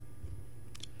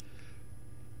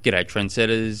G'day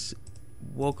trendsetters,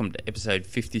 welcome to episode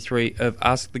 53 of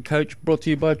Ask the Coach, brought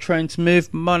to you by Train Smooth.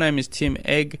 My name is Tim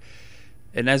Egg,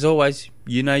 and as always,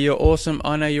 you know you're awesome,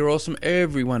 I know you're awesome,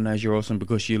 everyone knows you're awesome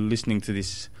because you're listening to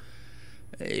this.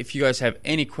 If you guys have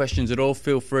any questions at all,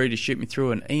 feel free to shoot me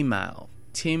through an email,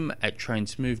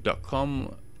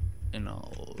 tim@trainsmooth.com, and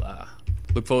I'll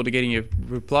look forward to getting your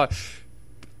reply.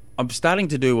 I'm starting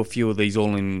to do a few of these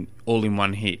all in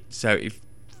one hit, so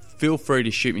feel free to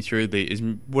shoot me through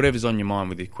whatever's on your mind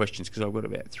with your questions, because I've got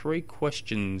about 3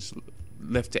 questions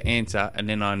left to answer, and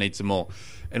then I need some more.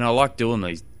 And I like doing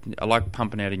these. I like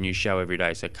pumping out a new show every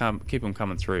day, so keep them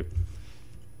coming through.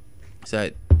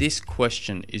 So this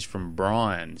question is from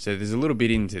Brian. So there's a little bit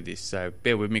into this, so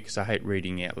bear with me because I hate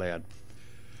reading out loud.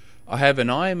 I have an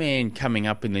Ironman coming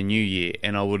up in the new year,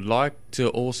 and I would like to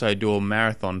also do a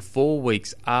marathon 4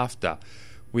 weeks after,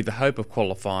 with the hope of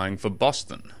qualifying for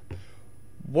Boston.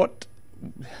 What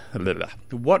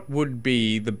would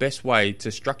be the best way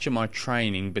to structure my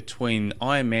training between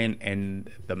Ironman and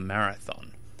the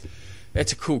marathon?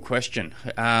 That's a cool question.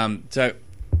 So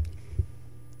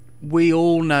we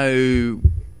all know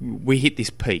we hit this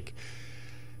peak,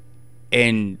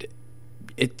 and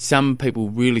some people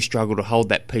really struggle to hold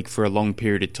that peak for a long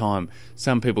period of time.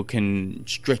 Some people can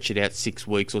stretch it out 6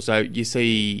 weeks or so. You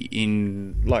see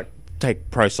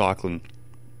take pro cycling.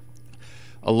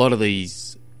 A lot of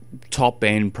these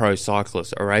top-end pro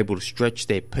cyclists are able to stretch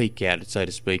their peak out, so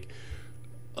to speak,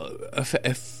 a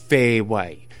fair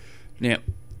way. Now,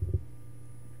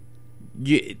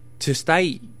 to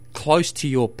stay close to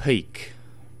your peak,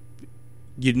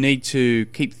 you need to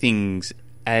keep things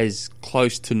as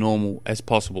close to normal as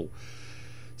possible.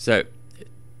 So,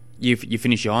 you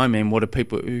finish your Ironman. What do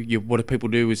people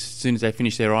do as soon as they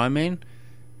finish their Ironman?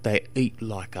 They eat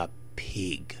like a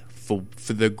pig for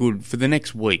the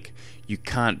next week. You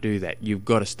can't do that. You've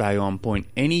got to stay on point.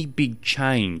 Any big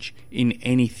change in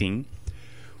anything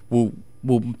will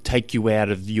take you out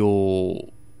of your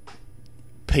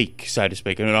peak, so to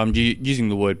speak. And I'm using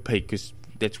the word peak because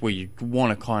that's where you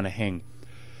want to kind of hang.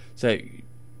 So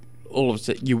all of a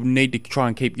sudden, you need to try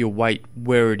and keep your weight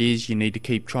where it is. You need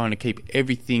to trying to keep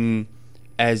everything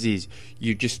as is.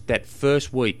 That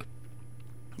first week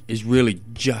is really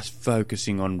just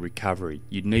focusing on recovery.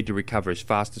 You need to recover as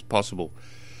fast as possible.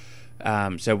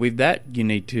 So with that, you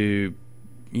need to,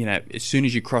 as soon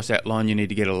as you cross that line, you need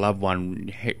to get a loved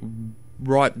one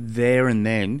right there and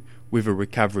then with a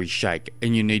recovery shake.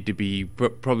 And you need to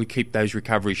probably keep those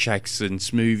recovery shakes and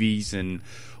smoothies and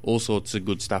all sorts of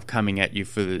good stuff coming at you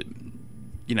for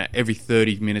every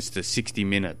 30 minutes to 60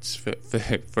 minutes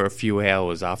for a few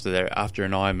hours after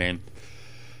an Ironman.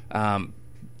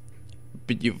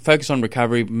 But you focus on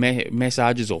recovery,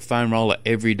 massages or foam roller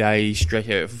every day,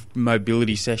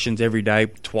 mobility sessions every day,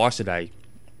 twice a day.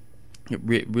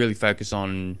 Really focus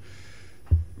on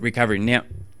recovery. Now,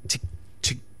 to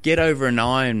get over an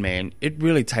Ironman, it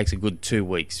really takes a good 2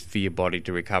 weeks for your body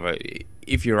to recover.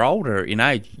 If you're older in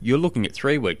age, you're looking at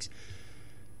 3 weeks.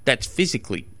 That's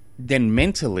physically. Then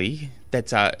mentally,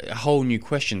 that's a whole new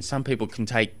question. Some people can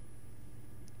take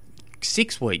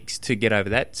 6 weeks to get over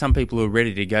that. Some people are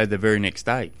ready to go the very next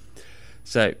day.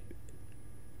 So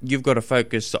you've got to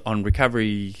focus on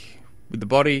recovery with the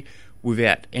body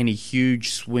without any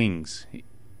huge swings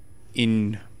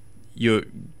in your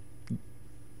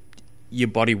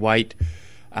body weight.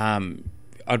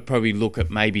 I'd probably look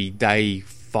at maybe day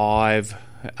 5.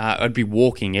 I'd be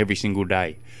walking every single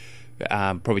day,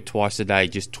 probably twice a day,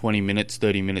 just 20 minutes,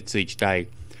 30 minutes each day.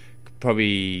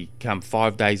 Probably come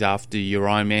 5 days after your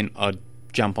Ironman, I'd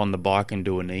jump on the bike and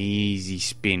do an easy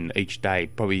spin each day,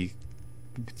 probably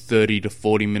 30 to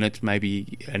 40 minutes,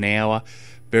 maybe an hour,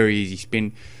 very easy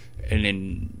spin. And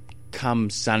then come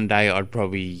Sunday, I'd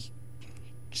probably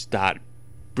start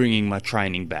bringing my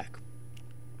training back,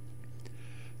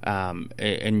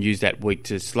 and use that week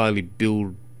to slowly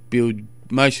build.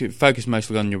 Focus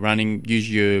mostly on your running.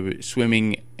 Use your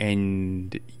swimming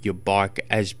and your bike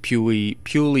as purely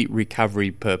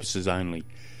recovery purposes only.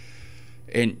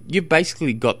 And you've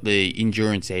basically got the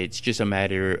endurance there. It's just a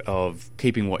matter of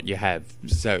keeping what you have.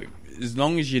 So as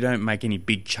long as you don't make any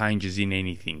big changes in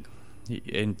anything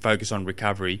and focus on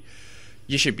recovery,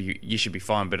 you should be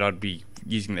fine. But I'd be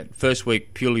using that first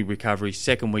week purely recovery,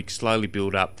 second week slowly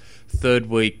build up, third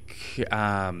week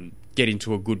get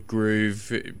into a good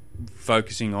groove,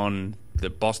 focusing on the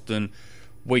Boston.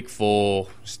 Week 4,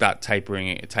 start tapering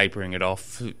it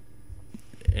off,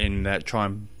 and try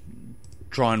and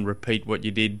repeat what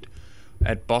you did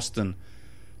at Boston.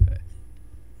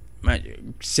 Mate,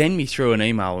 send me through an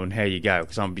email on how you go,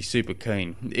 because I'll be super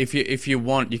keen. If you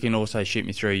want, you can also shoot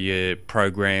me through your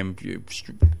program,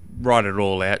 write it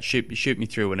all out. Shoot me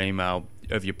through an email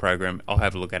of your program. I'll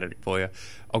have a look at it for you.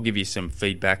 I'll give you some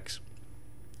feedbacks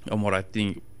on what I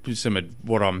think,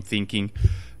 what I'm thinking,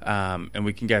 and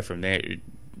we can go from there.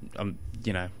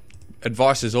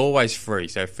 Advice is always free,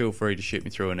 so feel free to shoot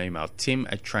me through an email.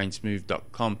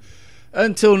 tim@trainsmooth.com.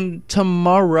 Until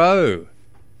tomorrow,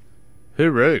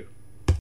 hooroo.